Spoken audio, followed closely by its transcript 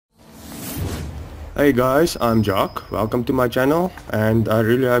Hey guys, I'm Jock. Welcome to my channel and I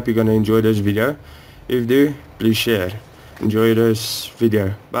really hope you're gonna enjoy this video. If you do, please share. Enjoy this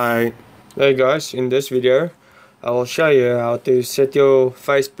video. Bye. Hey guys, in this video I will show you how to set your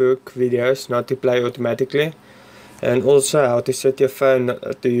Facebook videos not to play automatically, and also how to set your phone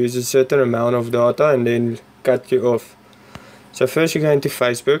to use a certain amount of data and then cut you off. So first you go into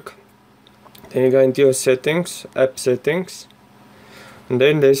Facebook, then you go into your settings, app settings, and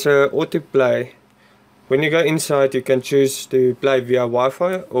then there's a autoplay. When you go inside, you can choose to play via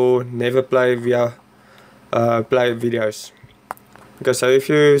Wi-Fi or never play via play videos. Okay, so if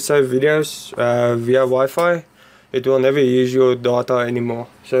you save videos via Wi-Fi, it will never use your data anymore.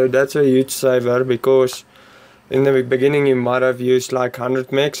 So that's a huge saver, because in the beginning you might have used like 100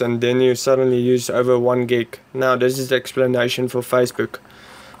 megs and then you suddenly use over 1 gig. Now this is the explanation for Facebook.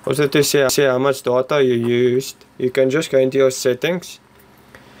 Also, to see how much data you used, you can just go into your settings,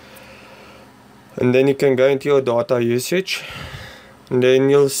 and then you can go into your data usage, and then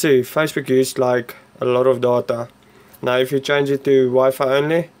you'll see Facebook used like a lot of data. Now if you change it to Wi-Fi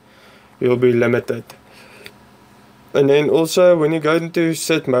only, you'll be limited. And then also when you go into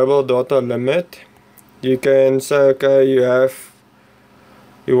set mobile data limit, you can say okay,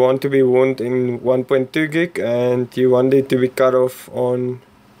 you want to be warned in 1.2 gig and you want it to be cut off on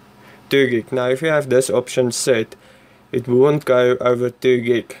 2 gig. Now if you have this option set, it won't go over 2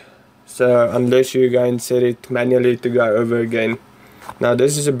 gig. So unless you go and set it manually to go over again. Now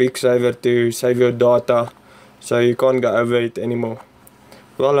this is a big saver to save your data, so you can't go over it anymore.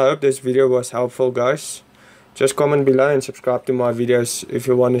 Well, I hope this video was helpful guys. Just comment below and subscribe to my videos if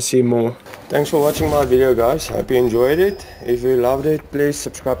you want to see more. Thanks for watching my video guys. Hope you enjoyed it. If you loved it, please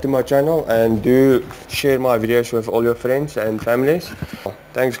subscribe to my channel and do share my videos with all your friends and families.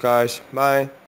 Thanks guys. Bye.